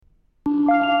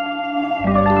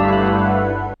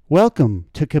Welcome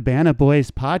to Cabana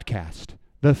Boys Podcast,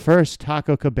 the first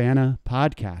Taco Cabana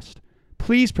podcast.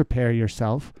 Please prepare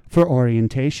yourself for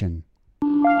orientation.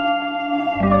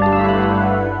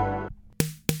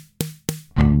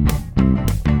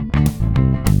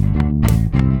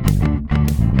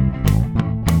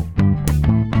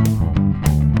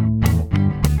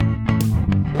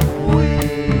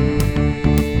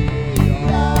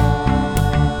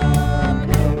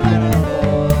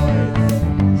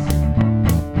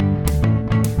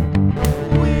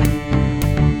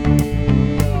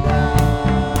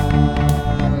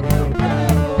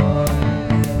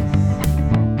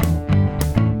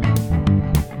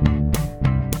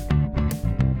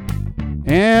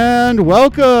 And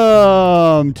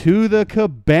welcome to the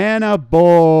Cabana Boys.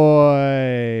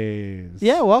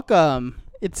 Yeah, welcome.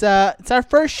 It's our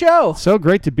first show. So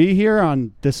great to be here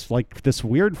on this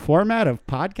weird format of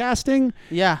podcasting.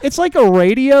 Yeah. It's like a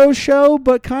radio show,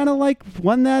 but kind of like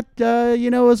one that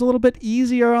is a little bit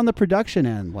easier on the production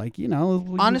end.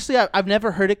 Honestly, I've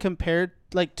never heard it compared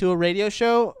to a radio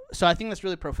show, so I think that's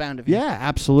really profound of you. Yeah,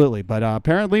 absolutely. But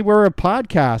apparently we're a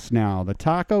podcast now, the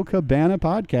Taco Cabana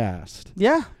Podcast.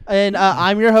 Yeah, and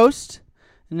I'm your host,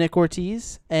 Nick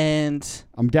Ortiz, and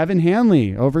I'm Devin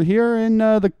Hanley over here in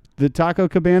the Taco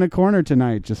Cabana corner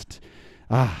tonight. Just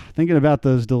thinking about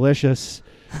those delicious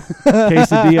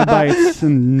quesadilla bites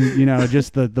and,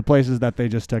 just the places that they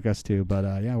just took us to. But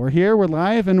we're here, we're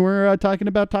live, and we're talking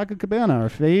about Taco Cabana, our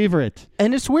favorite.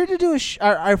 And it's weird to do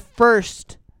our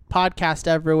first podcast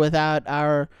ever without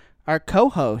our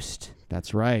co-host.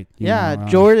 That's right.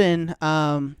 Jordan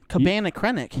Cabana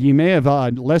Krennic. You may have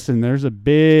listened. There's a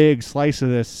big slice of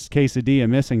this quesadilla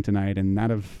missing tonight, and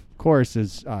that of course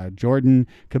is Jordan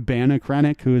Cabana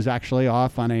Krennic, who is actually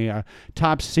off on a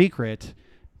top secret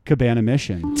Cabana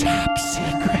mission. Top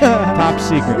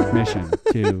secret mission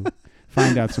to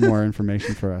find out some more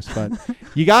information for us. But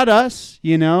you got us,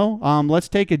 let's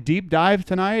take a deep dive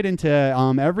tonight into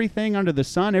everything under the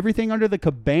sun, everything under the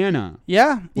cabana.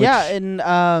 Yeah. And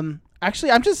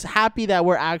actually, I'm just happy that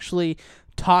we're actually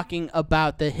talking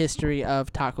about the history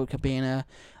of Taco Cabana.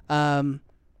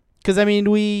 Because,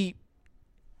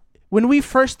 when we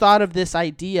first thought of this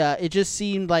idea, it just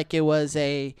seemed like it was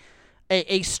a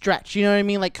stretch. You know what I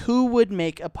mean? Like, who would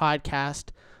make a podcast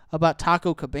about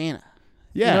Taco Cabana?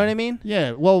 Yeah. You know what I mean?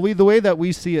 Yeah. Well, the way that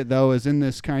we see it, though, is in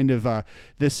this kind of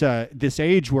this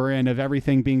age we're in of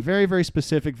everything being very, very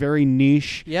specific, very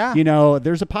niche. Yeah.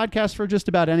 There's a podcast for just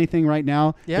about anything right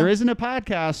now. Yeah. There isn't a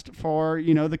podcast for,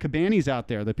 the Cabanis out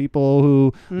there, the people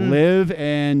who live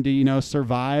and,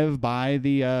 survive by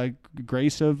the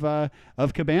grace of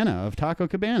Cabana, of Taco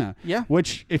Cabana. Yeah.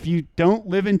 Which, if you don't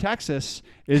live in Texas,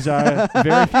 is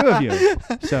very few of you.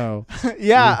 So.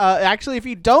 Actually, if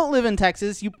you don't live in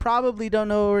Texas, you probably don't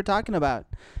know what we're talking about.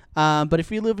 But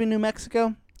if you live in New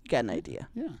Mexico, you got an idea.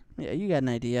 Yeah, you got an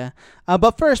idea.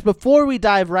 But first, before we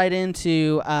dive right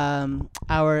into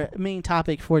our main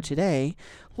topic for today,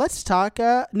 let's talk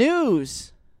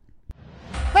news.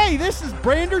 Hey, this is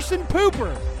Branderson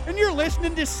Pooper, and you're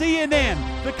listening to CNN,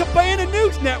 the Cabana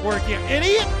News Network, you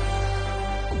idiot!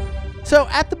 So,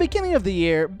 at the beginning of the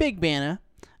year, Big Bana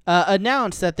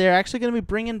announced that they're actually going to be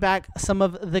bringing back some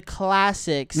of the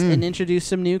classics and introduce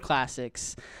some new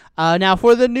classics. Now,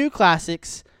 for the new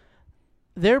classics,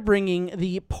 they're bringing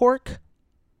the pork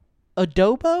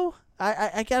adobo.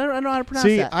 I don't know how to pronounce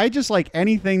that. I just like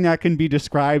anything that can be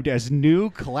described as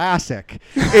new classic.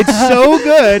 It's so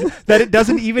good that it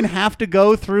doesn't even have to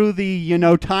go through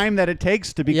the time that it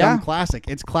takes to become classic.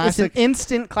 It's classic. It's an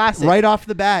instant classic. Right off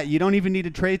the bat. You don't even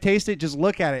need to taste it. Just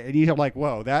look at it. And you're like,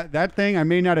 whoa, that thing, I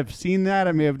may not have seen that.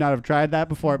 I may have not have tried that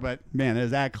before, but man,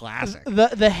 is that classic.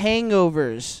 The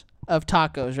hangovers of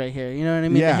tacos right here. You know what I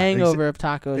mean? Yeah, the hangover of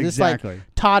tacos. Exactly. It's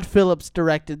like Todd Phillips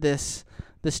directed this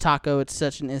taco. It's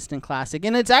such an instant classic,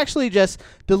 and it's actually just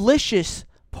delicious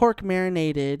pork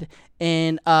marinated,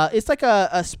 and it's like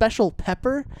a special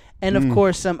pepper and of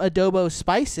course some adobo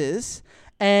spices.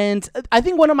 And I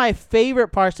think one of my favorite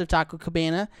parts of Taco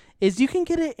Cabana is you can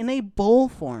get it in a bowl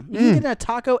form. You can get it in a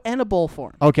taco and a bowl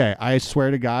form. Okay, I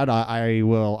swear to God,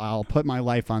 I'll put my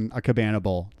life on a Cabana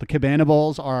bowl. The Cabana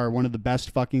bowls are one of the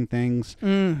best fucking things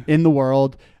in the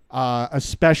world.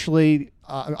 Especially,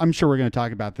 I'm sure we're going to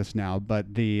talk about this now,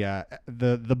 but the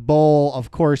bowl, of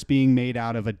course, being made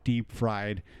out of a deep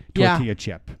fried tortilla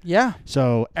chip. Yeah.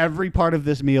 So every part of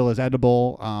this meal is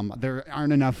edible. There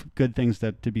aren't enough good things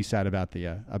to be said about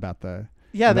the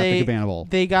Cabana bowl.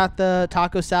 They got the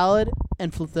taco salad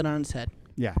and flipped it on its head.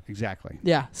 Yeah, exactly.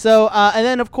 Yeah. So, and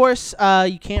then of course,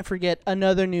 you can't forget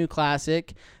another new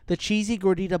classic, the cheesy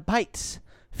gordita bites.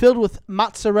 filled with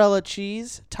mozzarella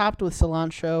cheese, topped with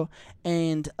cilantro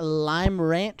and lime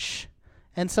ranch,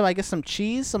 and some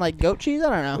cheese, some like goat cheese.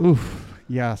 I don't know. Oof.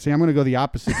 Yeah, see, I'm going to go the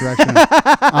opposite direction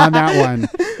on that one.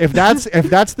 If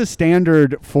that's the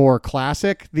standard for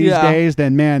classic these days,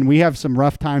 then man, we have some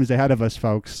rough times ahead of us,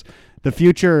 folks. The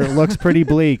future looks pretty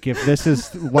bleak if this is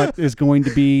what is going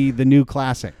to be the new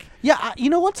classic. Yeah, you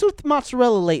know what's with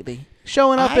mozzarella lately?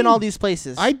 Showing up in all these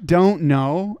places. I don't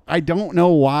know. I don't know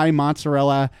why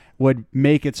mozzarella would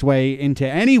make its way into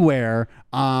anywhere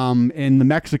in the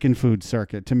Mexican food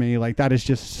circuit. To me, like that is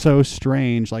just so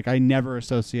strange. Like I never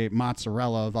associate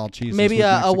mozzarella of all cheeses. Maybe with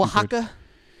a Mexican Oaxaca.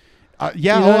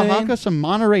 Yeah, You know what I Oaxaca, mean? some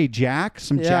Monterey Jack,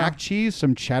 some Jack cheese,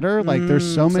 some cheddar. Like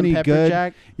there's so many pepper good.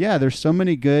 jack. Yeah, there's so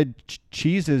many good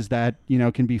cheeses that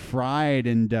can be fried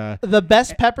and. The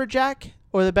best pepper jack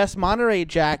or the best Monterey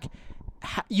Jack,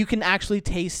 you can actually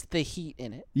taste the heat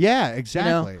in it. Yeah,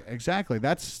 exactly, exactly.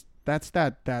 That's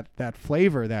that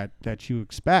flavor that you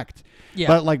expect. Yeah.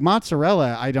 But like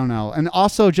mozzarella, I don't know. And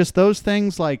also just those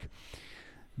things like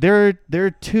they're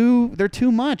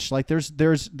too much. Like there's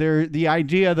the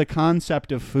idea, the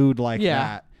concept of food like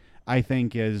that, I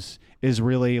think is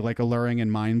really like alluring and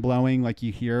mind blowing. Like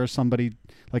you hear somebody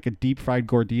like a deep fried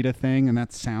gordita thing and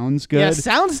that sounds good. Yeah,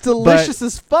 sounds delicious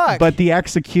as fuck. But the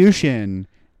execution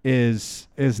is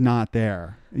not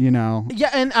there, Yeah,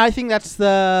 and I think that's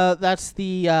the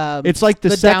it's like the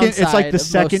second it's like the downside of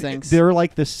most second things. they're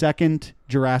like the second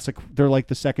Jurassic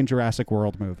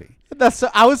World movie.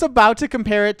 I was about to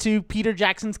compare it to Peter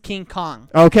Jackson's King Kong.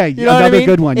 Okay, You know what I another mean?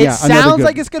 good one. It Yeah, another sounds good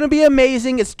like it's going to be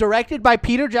amazing. It's directed by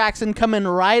Peter Jackson, coming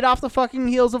right off the fucking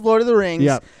heels of Lord of the Rings.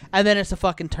 Yep. And then it's a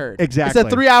fucking turd. Exactly.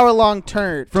 It's a 3-hour long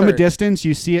turd. From a distance,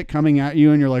 you see it coming at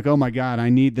you, and you're like, "Oh my god, I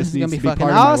need this. This is Needs gonna to be be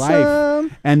fucking part of my awesome.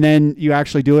 life." And then you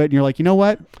actually do it, and you're like, "You know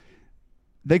what?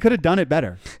 They could have done it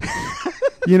better."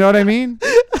 You know what I mean?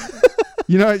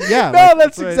 Yeah. No,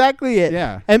 that's exactly it.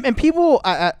 Yeah. And people,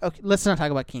 okay, let's not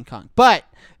talk about King Kong. But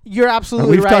you're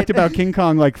absolutely We've right. talked about King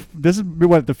Kong like this is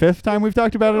what the 5th time we've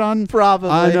talked about it on Probably.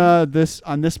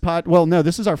 on this pod. Well, no,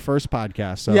 this is our first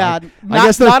podcast. So Yeah, I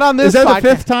guess not on this Is that podcast. the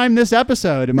 5th time this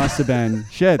episode? It must have been.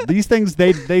 Shit, these things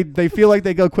they feel like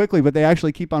they go quickly, but they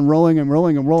actually keep on rolling and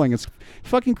rolling and rolling. It's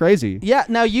fucking crazy. Yeah.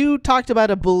 Now you talked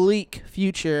about a bleak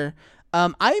future.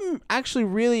 I'm actually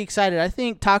really excited. I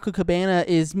think Taco Cabana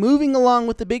is moving along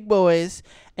with the big boys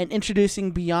and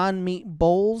introducing Beyond Meat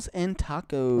bowls and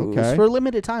tacos for a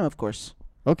limited time, of course.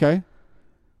 Okay,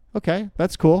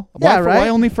 that's cool. Yeah, Why, right? Why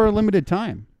only for a limited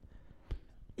time?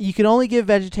 You can only give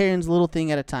vegetarians a little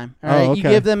thing at a time. All right, Oh, you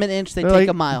okay. give them an inch, they They're take like-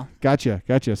 a mile. Gotcha.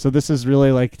 So this is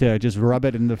really like to just rub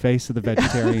it in the face of the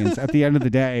vegetarians at the end of the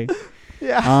day.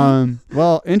 Yeah.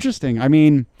 Well, interesting. I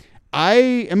mean, I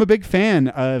am a big fan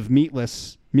of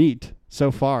meatless meat so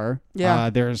far. Yeah.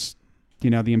 There's, the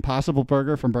Impossible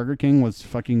Burger from Burger King was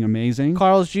fucking amazing.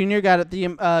 Carl's Jr. got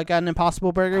an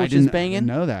Impossible Burger, which is banging. I didn't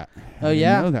know that. Oh, I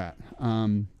yeah? didn't know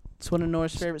that. It's one of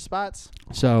Nora's favorite spots.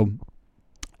 So,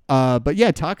 but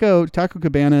yeah, Taco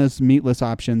Cabana's meatless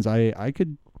options, I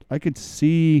could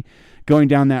see going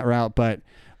down that route, but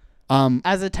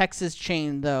As a Texas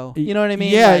chain, though, you know what I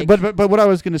mean? Yeah, Like, but what I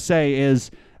was gonna say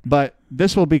is, but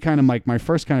this will be kind of like my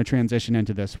first kind of transition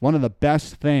into this. One of the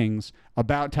best things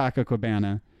about Taco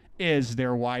Cabana is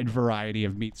their wide variety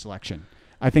of meat selection.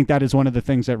 I think that is one of the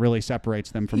things that really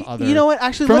separates them from other. You know what?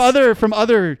 Actually, from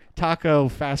other taco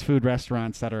fast food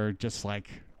restaurants that are just like.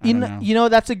 I don't know. You know,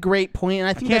 that's a great point, and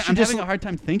I think I'm having a hard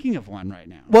time thinking of one right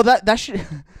now. Well, that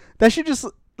should just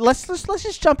let's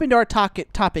just jump into our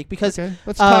topic because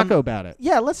let's talk about it.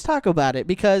 Yeah, let's talk about it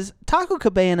because Taco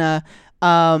Cabana,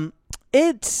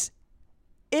 it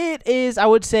is, I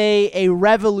would say, a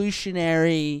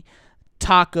revolutionary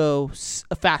taco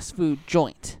fast food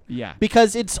joint. Yeah.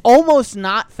 Because it's almost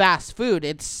not fast food.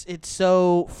 It's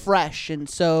so fresh and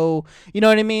so, you know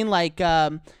what I mean? Like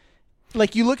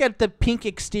you look at the pink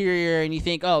exterior and you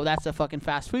think, oh, that's a fucking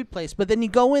fast food place. But then you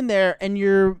go in there and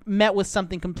you're met with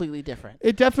something completely different.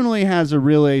 It definitely has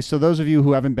so those of you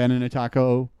who haven't been in a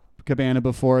Taco Cabana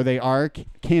before, they are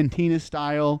cantina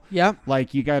style. Yeah.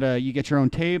 Like you get your own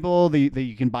table.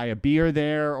 You can buy a beer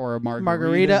there or a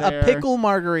margarita there. A pickle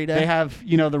margarita. They have,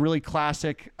 the really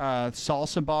classic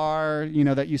salsa bar,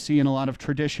 that you see in a lot of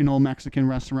traditional Mexican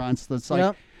restaurants. That's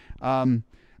like,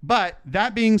 but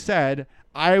that being said,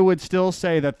 I would still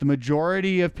say that the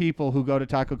majority of people who go to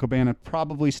Taco Cabana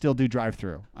probably still do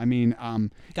drive-through. I mean,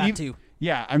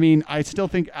 yeah, I mean, I still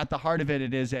think at the heart of it,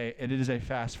 it is a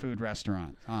fast food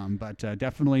restaurant, but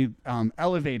definitely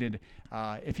elevated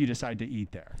if you decide to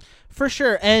eat there. For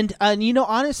sure, and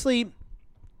honestly,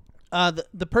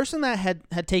 The person that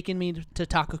had taken me to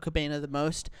Taco Cabana the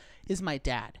most is my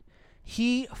dad.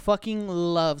 He fucking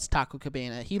loves Taco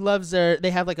Cabana. He loves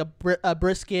they have like a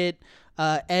brisket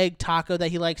egg taco that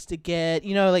he likes to get.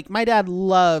 You know, like my dad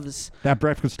loves that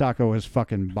breakfast taco is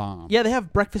fucking bomb. Yeah, they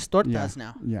have breakfast tortas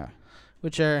now. Yeah.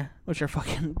 Which are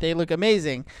fucking, they look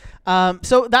amazing.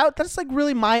 So that's like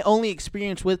really my only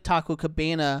experience with Taco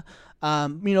Cabana.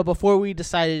 Before we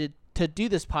decided to do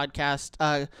this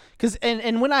podcast, because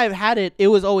and when I've had it, it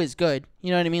was always good.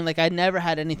 You know what I mean? Like I never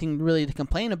had anything really to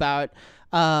complain about.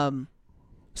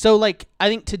 So like I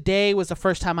think today was the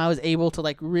first time I was able to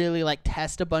like really like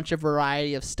test a bunch of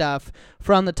variety of stuff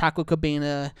from the Taco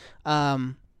Cabana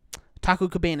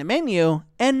menu,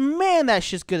 and man, that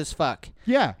shit's good as fuck.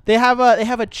 Yeah. They have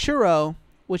a churro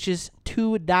which is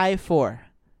to die for.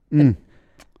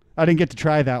 I didn't get to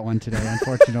try that one today,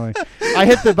 unfortunately. I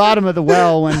hit the bottom of the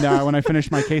well when I finished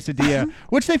my quesadilla,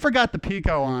 which they forgot the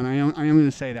pico on. I am going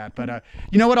to say that. But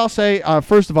you know what I'll say?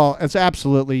 First of all, it's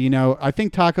absolutely, I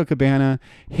think Taco Cabana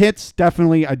hits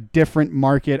definitely a different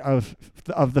market of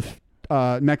the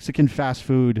Mexican fast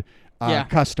food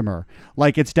customer.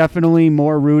 Like it's definitely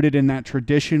more rooted in that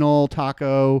traditional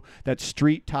taco, that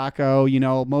street taco.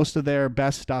 Most of their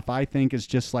best stuff, I think, is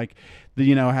just like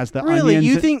has the really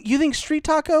onions. You think street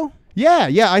taco? Yeah,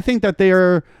 I think that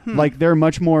they're like they're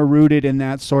much more rooted in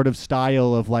that sort of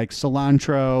style of like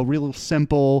cilantro, real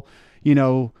simple,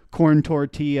 corn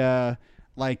tortilla.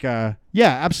 Like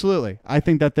absolutely. I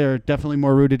think that they're definitely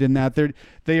more rooted in that.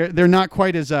 They're not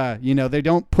quite as they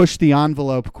don't push the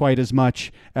envelope quite as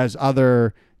much as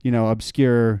other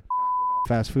obscure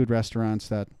fast food restaurants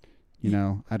that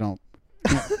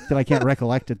I can't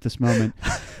recollect at this moment.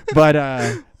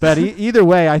 But either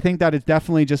way, I think that it's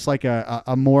definitely just like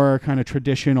a more kind of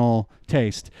traditional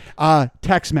taste,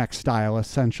 Tex-Mex style,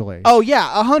 essentially. Oh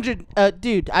yeah, 100,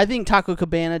 dude. I think Taco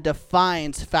Cabana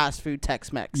defines fast food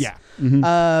Tex-Mex. Yeah,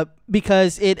 mm-hmm.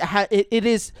 Because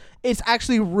it's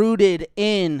actually rooted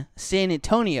in San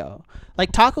Antonio.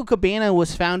 Like Taco Cabana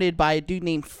was founded by a dude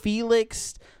named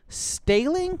Felix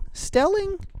Stelling.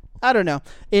 I don't know.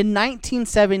 In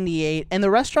 1978, and the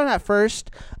restaurant at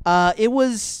first, it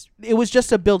was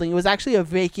just a building. It was actually a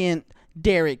vacant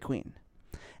Dairy Queen,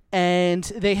 and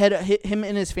they had him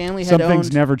and his family had Some things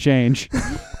owned. never change.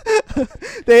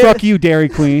 Fuck you, Dairy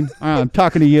Queen. I'm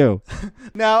talking to you.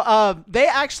 Now, they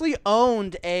actually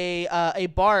owned a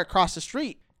bar across the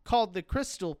street called the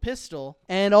Crystal Pistol,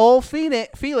 and old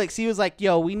Felix, he was like,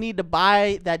 "Yo, we need to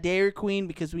buy that Dairy Queen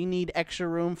because we need extra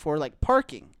room for like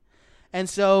parking." And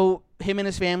so him and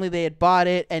his family, they had bought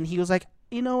it, and he was like,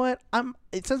 you know what?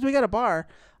 Since we got a bar,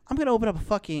 I'm going to open up a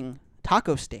fucking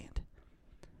taco stand.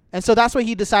 And so that's what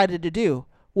he decided to do.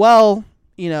 Well,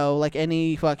 like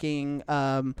any fucking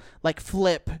like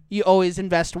flip, you always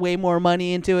invest way more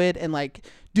money into it and like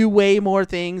do way more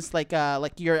things. Like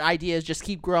your ideas just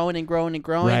keep growing and growing and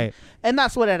growing. Right. And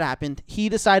that's what had happened. He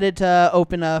decided to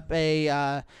open up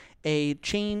a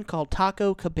chain called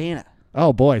Taco Cabana.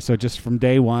 Oh boy! So just from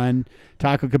day one,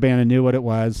 Taco Cabana knew what it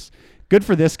was. Good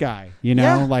for this guy,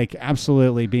 like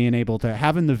absolutely being able to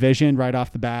having the vision right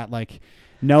off the bat, like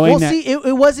knowing. Well, see,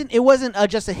 it wasn't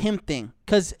just a him thing,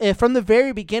 because from the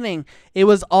very beginning, it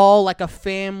was all like a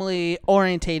family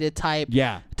orientated type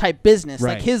business.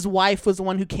 Right. Like his wife was the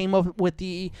one who came up with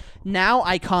the now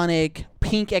iconic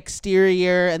pink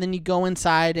exterior, and then you go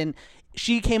inside, and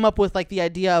she came up with like the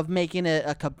idea of making it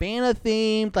a cabana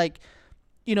themed, like.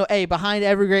 Behind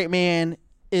every great man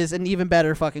is an even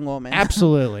better fucking woman.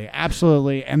 Absolutely.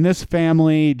 And this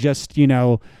family just,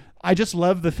 I just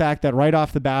love the fact that right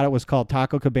off the bat it was called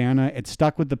Taco Cabana. It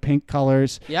stuck with the pink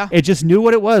colors. Yeah. It just knew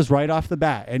what it was right off the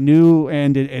bat. It knew,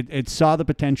 and it saw the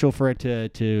potential for it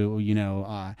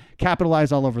to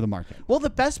capitalize all over the market. Well, the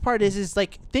best part is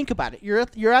like, think about it.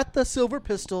 You're at the Silver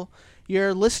Pistol.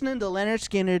 You're listening to Leonard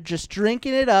Skinner, just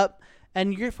drinking it up,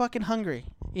 and you're fucking hungry.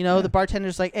 The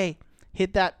bartender's like, hey,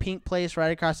 hit that pink place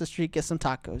right across the street, get some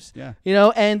tacos. Yeah.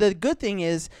 And the good thing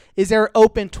is they're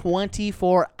open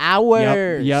 24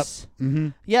 hours. Yep. Mm-hmm.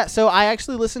 Yeah, so I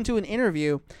actually listened to an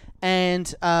interview,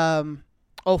 and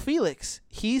Felix,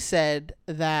 he said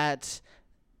that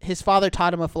his father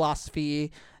taught him a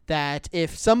philosophy that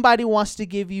if somebody wants to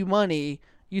give you money,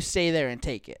 you stay there and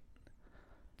take it.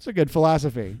 It's a good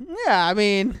philosophy. Yeah, I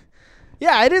mean,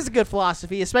 Yeah, it is a good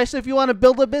philosophy, especially if you want to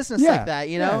build a business like that,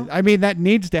 you know? I mean, that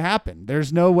needs to happen.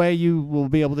 There's no way you will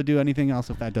be able to do anything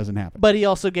else if that doesn't happen. But he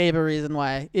also gave a reason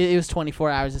why it was 24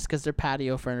 hours. It's because their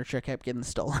patio furniture kept getting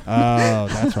stolen. Oh,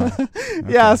 that's why.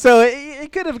 Okay. Yeah, so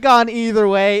it could have gone either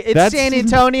way. It's San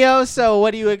Antonio, so what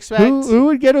do you expect? Who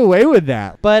would get away with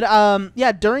that? But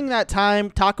yeah, during that time,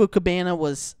 Taco Cabana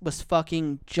was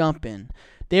fucking jumping.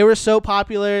 They were so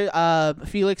popular.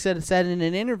 Felix had said in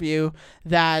an interview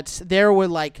that there were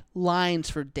like lines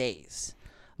for days.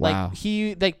 Wow.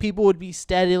 Like people would be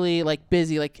steadily like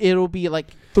busy. Like it'll be like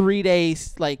 3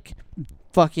 days. Like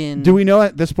fucking. Do we know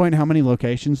at this point how many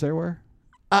locations there were?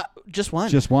 Just one.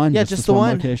 Just one. Yeah, just the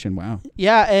one location. Wow.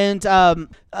 Yeah, and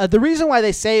the reason why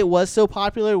they say it was so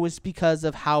popular was because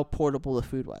of how portable the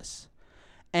food was.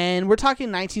 And we're talking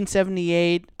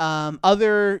 1978.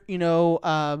 Other,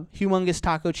 humongous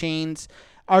taco chains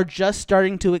are just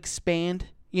starting to expand.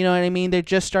 You know what I mean? They're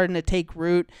just starting to take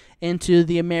root into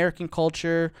the American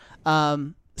culture.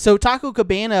 So Taco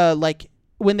Cabana, like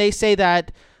when they say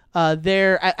that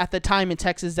there at the time in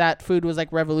Texas, that food was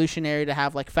like revolutionary to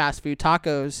have like fast food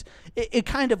tacos. It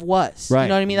kind of was. Right. You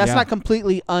know what I mean? That's not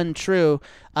completely untrue.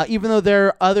 Even though there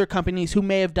are other companies who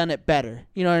may have done it better.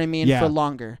 You know what I mean? Yeah. For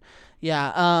longer.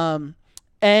 Yeah.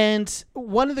 And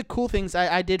one of the cool things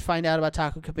I did find out about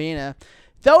Taco Cabana,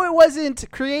 though it wasn't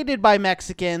created by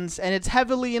Mexicans and it's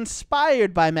heavily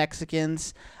inspired by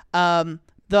Mexicans,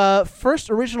 the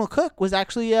first original cook was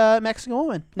actually a Mexican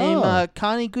woman named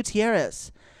Connie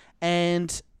Gutierrez.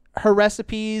 And her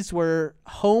recipes were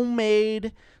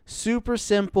homemade, super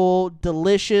simple,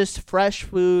 delicious, fresh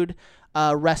food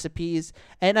recipes.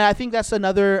 And I think that's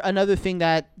another thing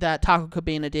that Taco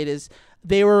Cabana did is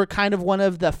they were kind of one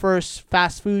of the first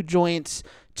fast food joints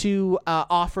to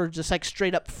offer just like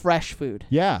straight up fresh food.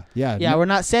 Yeah. We're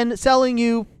not selling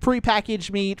you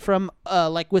prepackaged meat from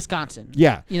like Wisconsin.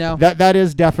 Yeah, that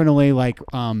is definitely like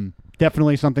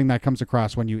definitely something that comes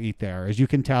across when you eat there. As you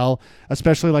can tell,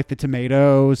 especially like the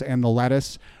tomatoes and the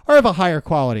lettuce are of a higher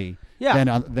quality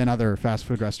than other fast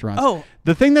food restaurants. Oh,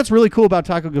 the thing that's really cool about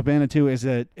Taco Cabana too is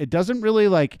that it doesn't really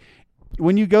like.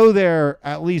 When you go there,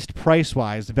 at least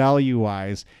price-wise,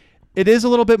 value-wise, it is a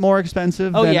little bit more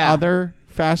expensive than other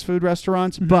fast food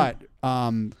restaurants, but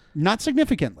not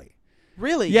significantly.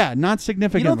 Really? Yeah, not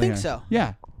significantly. You don't think so?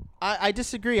 Yeah. I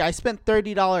disagree. I spent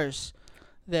 $30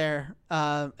 there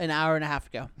an hour and a half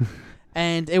ago,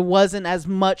 and it wasn't as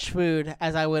much food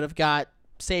as I would have got,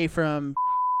 say, from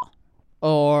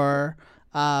or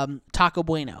Taco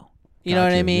Bueno. You know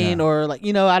what I mean? Yeah. Or like,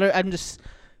 I'm just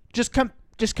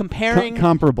comparing.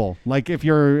 Comparable. Like if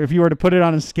you were to put it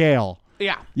on a scale.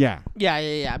 Yeah.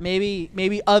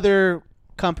 Maybe other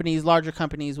companies, larger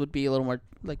companies, would be a little more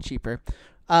like cheaper.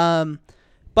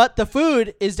 But the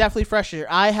food is definitely fresher.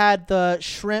 I had the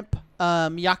shrimp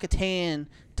Yucatan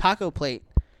taco plate.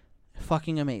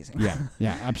 Fucking amazing. Yeah,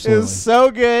 absolutely. It was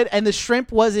so good, and the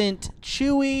shrimp wasn't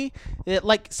chewy.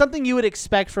 Like something you would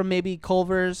expect from maybe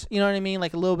Culver's. You know what I mean?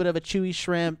 Like a little bit of a chewy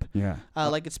shrimp. Yeah.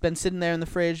 Like it's been sitting there in the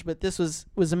fridge, but this was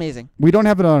amazing. We don't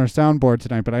have it on our soundboard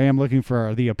tonight, but I am looking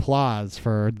for the applause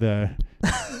for the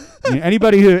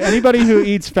anybody who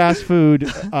eats fast food,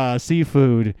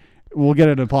 seafood. We'll get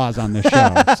an applause on this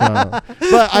show.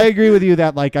 But I agree with you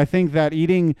that like I think that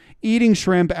eating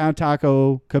shrimp at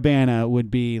Taco Cabana would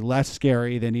be less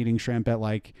scary than eating shrimp at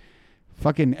like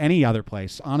fucking any other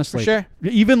place. Honestly, for sure.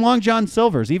 Even Long John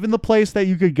Silver's, even the place that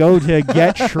you could go to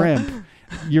get shrimp,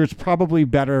 you're probably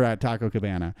better at Taco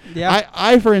Cabana. Yeah.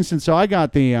 I for instance, so I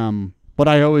got the what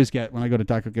I always get when I go to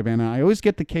Taco Cabana. I always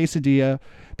get the quesadilla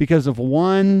because of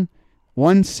one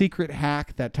secret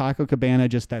hack that Taco Cabana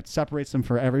that separates them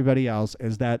from everybody else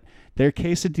is that their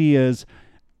quesadillas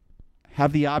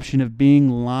have the option of being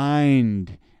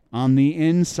lined on the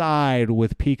inside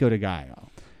with pico de gallo.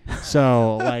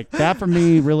 So like that for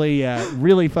me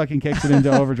really fucking kicks it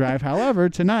into overdrive. However,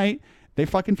 tonight they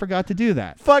fucking forgot to do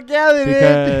that. Fuck yeah, they did.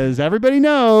 Because everybody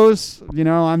knows,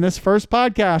 on this first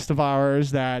podcast of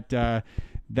ours that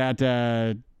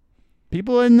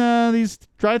people in these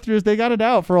drive-thrus, they got it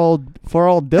out for old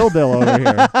Dill over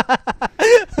here.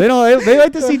 They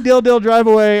like to see Dill drive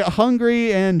away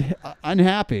hungry and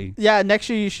unhappy. Yeah, next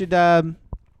year you should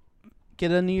get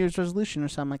a New Year's resolution or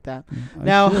something like that.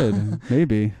 I should,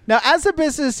 maybe. Now, as the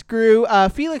business grew,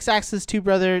 Felix asked his two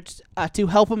brothers to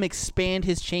help him expand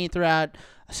his chain throughout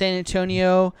San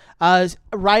Antonio.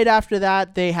 Right after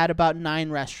that, they had about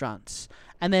 9 restaurants.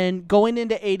 And then going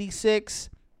into 86...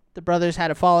 the brothers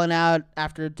had a falling out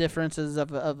after differences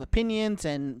of opinions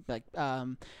and like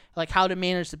how to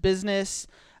manage the business.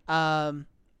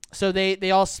 So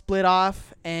they all split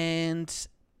off, and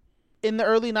in the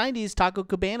early 90s, Taco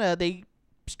Cabana, they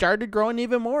started growing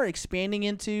even more, expanding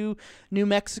into New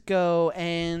Mexico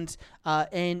and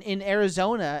in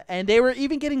Arizona. And they were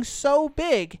even getting so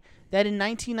big that in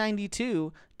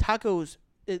 1992,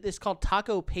 it's called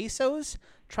Taco Pesos,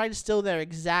 tried to steal their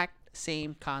exact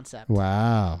same concept.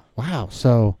 Wow.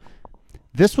 So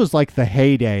this was like the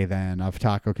heyday then of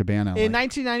Taco Cabana. In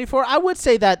 1994, I would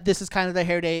say that this is kind of the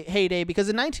heyday because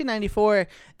in 1994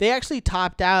 they actually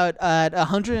topped out at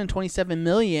 127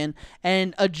 million,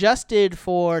 and adjusted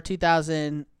for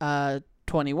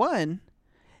 2021,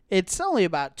 it's only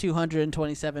about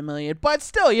 227 million. But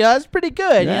still, that's pretty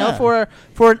good. Yeah. For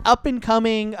an up and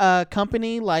coming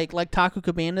company like Taco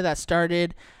Cabana that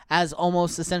started as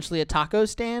almost essentially a taco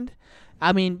stand.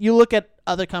 I mean, you look at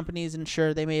other companies and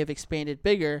sure, they may have expanded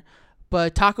bigger,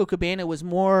 but Taco Cabana was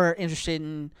more interested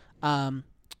in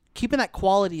keeping that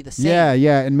quality the same.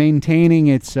 Yeah, and maintaining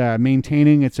its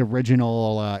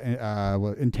original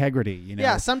integrity.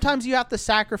 Yeah, sometimes you have to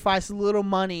sacrifice a little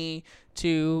money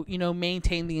to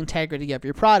maintain the integrity of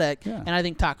your product, and I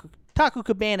think Taco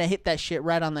Cabana hit that shit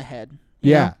right on the head.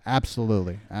 Yeah,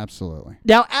 absolutely.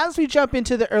 Now, as we jump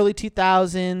into the early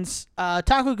 2000s,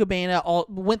 Taco Cabana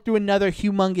went through another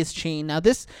humongous chain. Now, at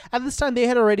this time, they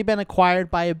had already been acquired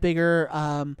by a bigger,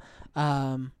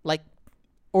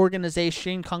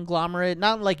 organization, conglomerate,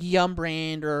 not like Yum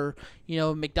Brand or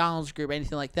McDonald's Group,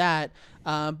 anything like that.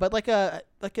 But I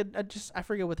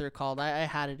forget what they're called. I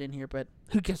had it in here, but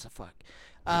who gives a fuck?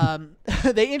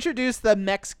 They introduced the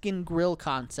Mexican grill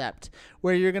concept,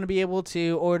 where you're going to be able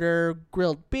to order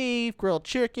grilled beef, grilled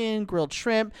chicken, grilled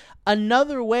shrimp.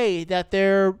 Another way that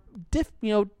they're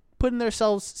setting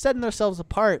themselves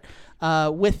apart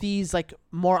with these like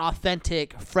more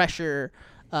authentic, fresher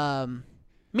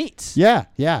meats. Yeah,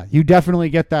 you definitely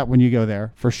get that when you go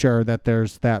there, for sure. That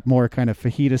there's that more kind of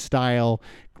fajita style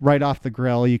right off the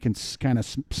grill. You can kind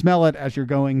of smell it as you're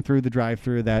going through the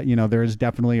drive-through. That there is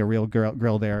definitely a real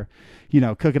grill there,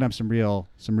 cooking up some real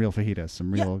fajitas,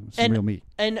 some real meat.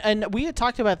 And we had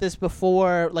talked about this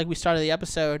before, like we started the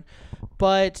episode,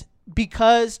 but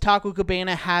because Taco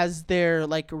Cabana has their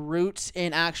like roots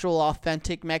in actual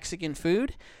authentic Mexican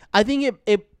food, I think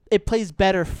it plays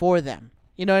better for them.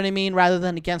 You know what I mean? Rather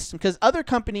than against them, because other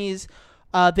companies,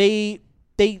 they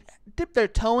dip their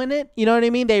toe in it. You know what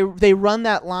I mean? They run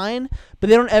that line, but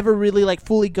they don't ever really like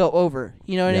fully go over.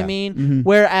 You know what I mean? Mm-hmm.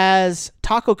 Whereas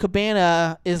Taco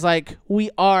Cabana is like,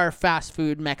 we are fast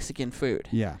food Mexican food.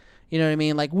 Yeah. You know what I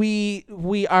mean? Like we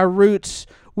our roots,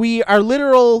 our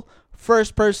literal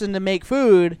first person to make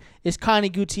food is Connie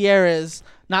Gutierrez,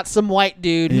 not some white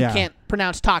dude who can't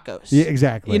pronounce tacos. Yeah,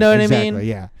 exactly. You know what I mean?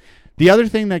 Yeah. The other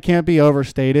thing that can't be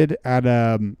overstated at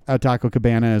Taco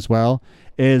Cabana as well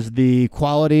is the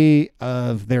quality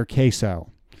of their queso.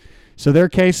 So their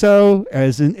queso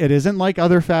isn't like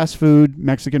other fast food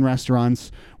Mexican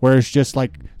restaurants where it's just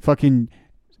like fucking,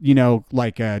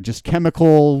 just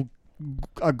chemical,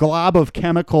 a glob of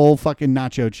chemical fucking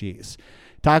nacho cheese.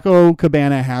 Taco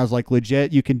Cabana has like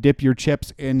legit, you can dip your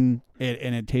chips in it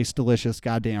and it tastes delicious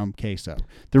goddamn queso.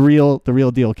 The real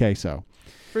deal queso.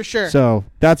 For sure. So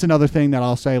that's another thing that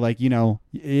I'll say, like,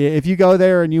 if you go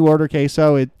there and you order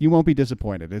queso, you won't be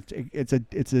disappointed. It's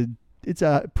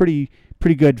a pretty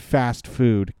good fast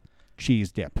food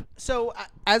cheese dip. So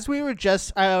as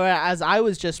I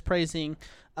was just praising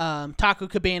Taco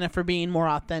Cabana for being more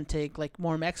authentic, like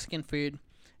more Mexican food,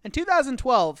 in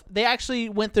 2012 they actually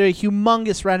went through a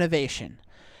humongous renovation,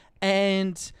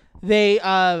 and they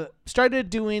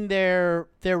started doing their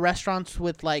restaurants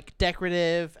with like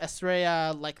decorative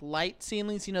estrella like light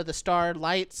ceilings, the star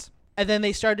lights. And then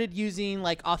they started using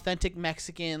like authentic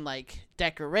Mexican like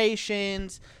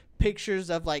decorations,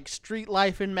 pictures of like street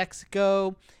life in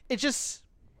Mexico. It's just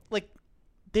like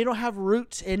they don't have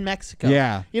roots in Mexico.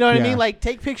 Yeah. You know what I mean? Like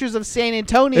take pictures of San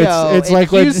Antonio it's and like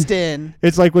Houston.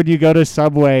 It's like when you go to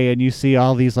Subway and you see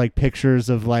all these like pictures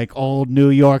of like old New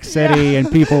York City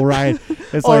and people ride.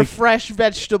 It's or like fresh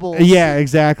vegetables. Yeah,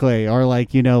 exactly. Or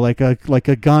like, like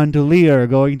a gondolier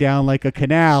going down like a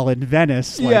canal in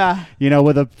Venice. Like,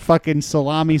 with a fucking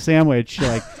salami sandwich.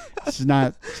 Like it's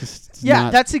not just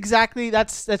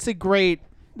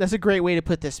that's a great way to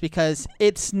put this, because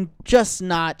it's just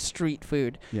not street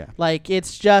food. Yeah. Like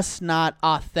it's just not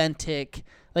authentic.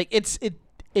 Like it's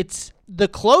the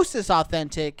closest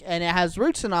authentic, and it has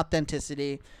roots in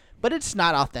authenticity, but it's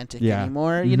not authentic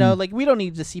anymore. Mm-hmm. Like we don't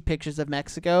need to see pictures of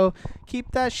Mexico.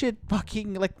 Keep that shit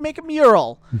fucking, like, make a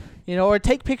mural, or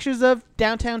take pictures of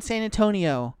downtown San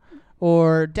Antonio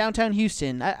or downtown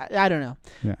Houston. I don't know.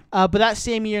 Yeah. But that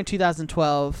same year in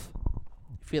 2012,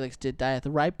 Felix did die at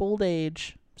the ripe old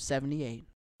age, 78.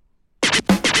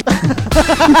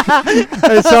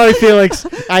 Sorry, Felix.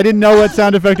 I didn't know what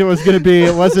sound effect it was going to be.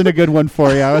 It wasn't a good one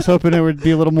for you. I was hoping it would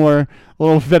be a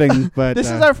little fitting. But this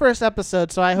is our first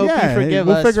episode, so I hope you forgive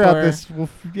we'll us. Figure out this.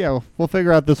 We'll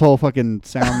figure out this whole fucking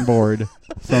soundboard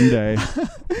someday.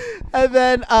 And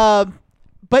then,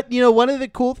 but one of the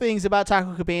cool things about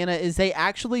Taco Cabana is they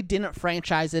actually didn't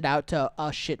franchise it out to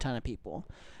a shit ton of people.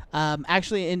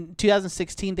 Actually, in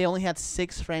 2016, they only had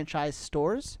 6 franchise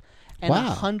stores and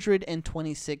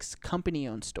 126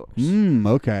 company-owned stores.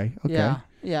 Okay.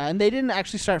 Yeah, and they didn't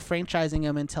actually start franchising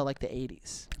them until like the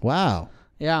 80s. Wow.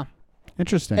 Yeah.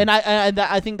 Interesting. And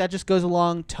I think that just goes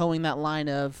along towing that line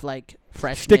of like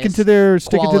freshness, sticking to their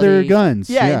guns.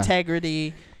 Yeah,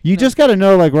 integrity. You just got to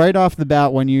know, like, right off the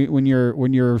bat, when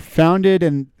you're founded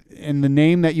and the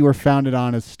name that you were founded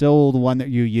on is still the one that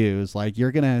you use, like,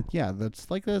 you're gonna,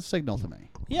 that's like a signal to me.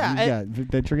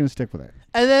 That you're gonna stick with it.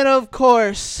 And then, of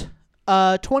course,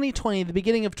 2020, the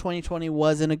beginning of 2020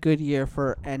 wasn't a good year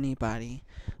for anybody.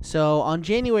 So on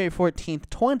January 14th,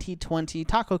 2020,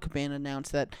 Taco Cabana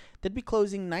announced that they'd be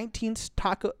closing 19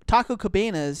 Taco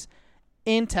Cabanas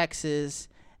in Texas,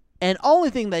 and only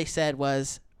thing they said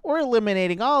was, we're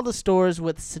eliminating all the stores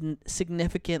with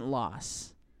significant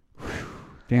loss.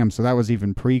 Damn, so that was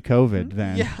even pre-COVID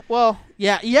then. Yeah, well,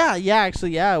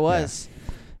 actually, it was.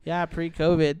 Yeah,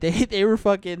 pre-COVID. They were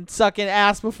fucking sucking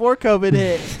ass before COVID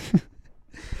hit.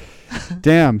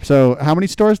 Damn, so how many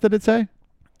stores did it say?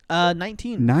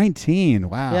 19. 19,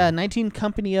 wow. Yeah, 19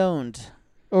 company-owned.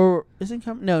 Or, is it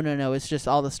No, it's just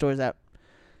all the stores that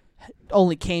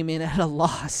only came in at a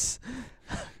loss.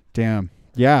 Damn,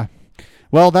 yeah.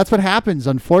 Well, that's what happens,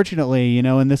 unfortunately,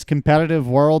 in this competitive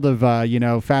world of,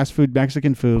 fast food,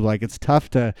 Mexican food. Like, it's tough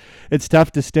to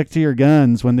stick to your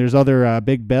guns when there's other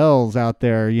big bells out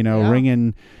there,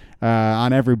 ringing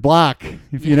on every block,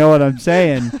 if you know what I'm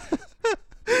saying.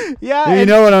 Yeah. You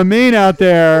know what I mean out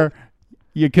there,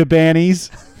 you cabanis.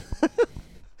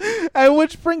 And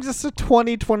which brings us to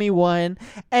 2021.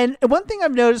 And one thing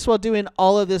I've noticed while doing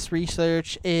all of this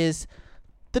research is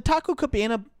the Taco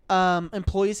Cabana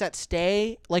employees that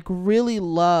stay really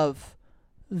love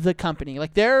the company.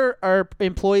 Like, there are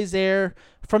employees there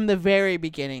from the very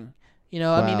beginning.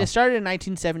 Wow. I mean, it started in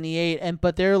 1978,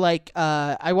 but they're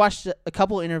I watched a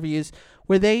couple interviews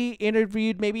where they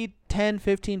interviewed maybe 10,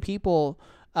 15 people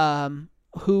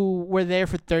who were there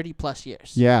for 30 plus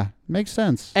years. Yeah, makes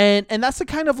sense. And that's the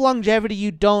kind of longevity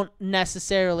you don't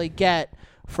necessarily get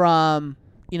from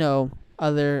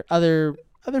other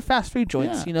fast food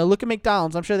joints. Yeah. Look at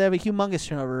McDonald's. I'm sure they have a humongous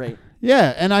turnover rate.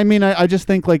 Yeah, and I mean, I just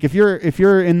think, like, if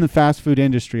you're in the fast food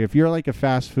industry, if you're like a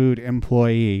fast food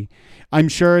employee, I'm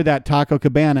sure that Taco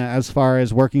Cabana, as far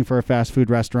as working for a fast food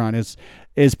restaurant,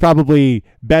 is probably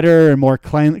better and more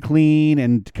clean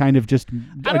and kind of just.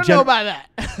 I don't know about that.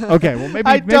 Okay, well, maybe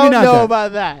I maybe don't not know that.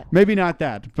 about that. Maybe not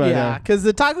that, but yeah, because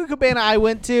the Taco Cabana I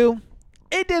went to,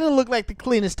 it didn't look like the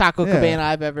cleanest Taco Cabana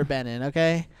I've ever been in.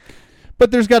 Okay. But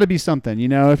there's got to be something,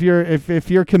 if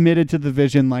you're committed to the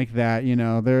vision like that,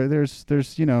 there's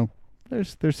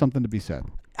something to be said.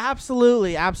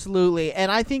 Absolutely.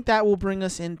 And I think that will bring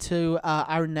us into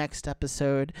our next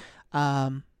episode.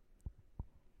 But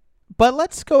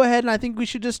let's go ahead, and I think we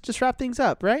should just wrap things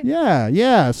up, right?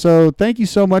 Yeah. So thank you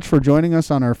so much for joining us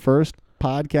on our first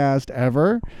podcast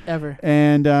ever.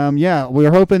 And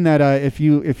we're hoping that if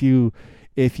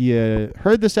you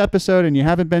heard this episode and you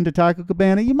haven't been to Taco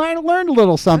Cabana, you might have learned a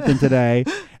little something today.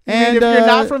 And if you're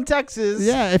not from Texas,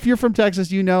 if you're from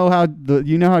Texas, you know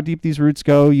how deep these roots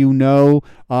go.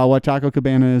 What Taco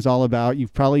Cabana is all about.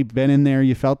 You've probably been in there.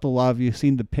 You felt the love. You've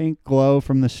seen the pink glow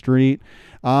from the street.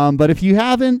 But if you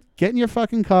haven't, get in your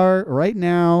fucking car right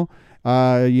now.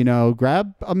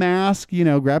 Grab a mask,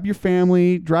 grab your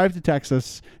family, drive to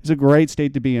Texas. It's a great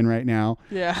state to be in right now.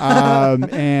 Yeah.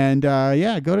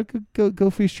 Go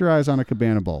feast your eyes on a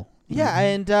Cabana Bowl. Yeah.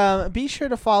 And, be sure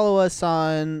to follow us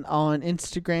on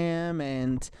Instagram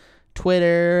and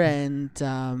Twitter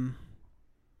and,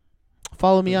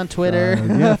 follow me on Twitter.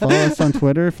 Follow us on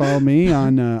Twitter. Follow me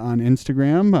on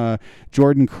Instagram.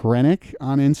 Jordan Krennick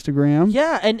on Instagram.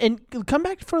 Yeah, and come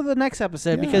back for the next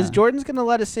episode because Jordan's going to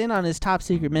let us in on his top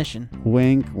secret mission.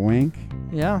 Wink, wink.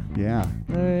 Yeah. Yeah.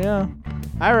 There you go.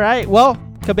 All right. Well,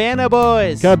 Cabana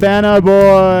boys. Cabana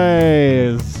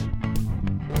boys.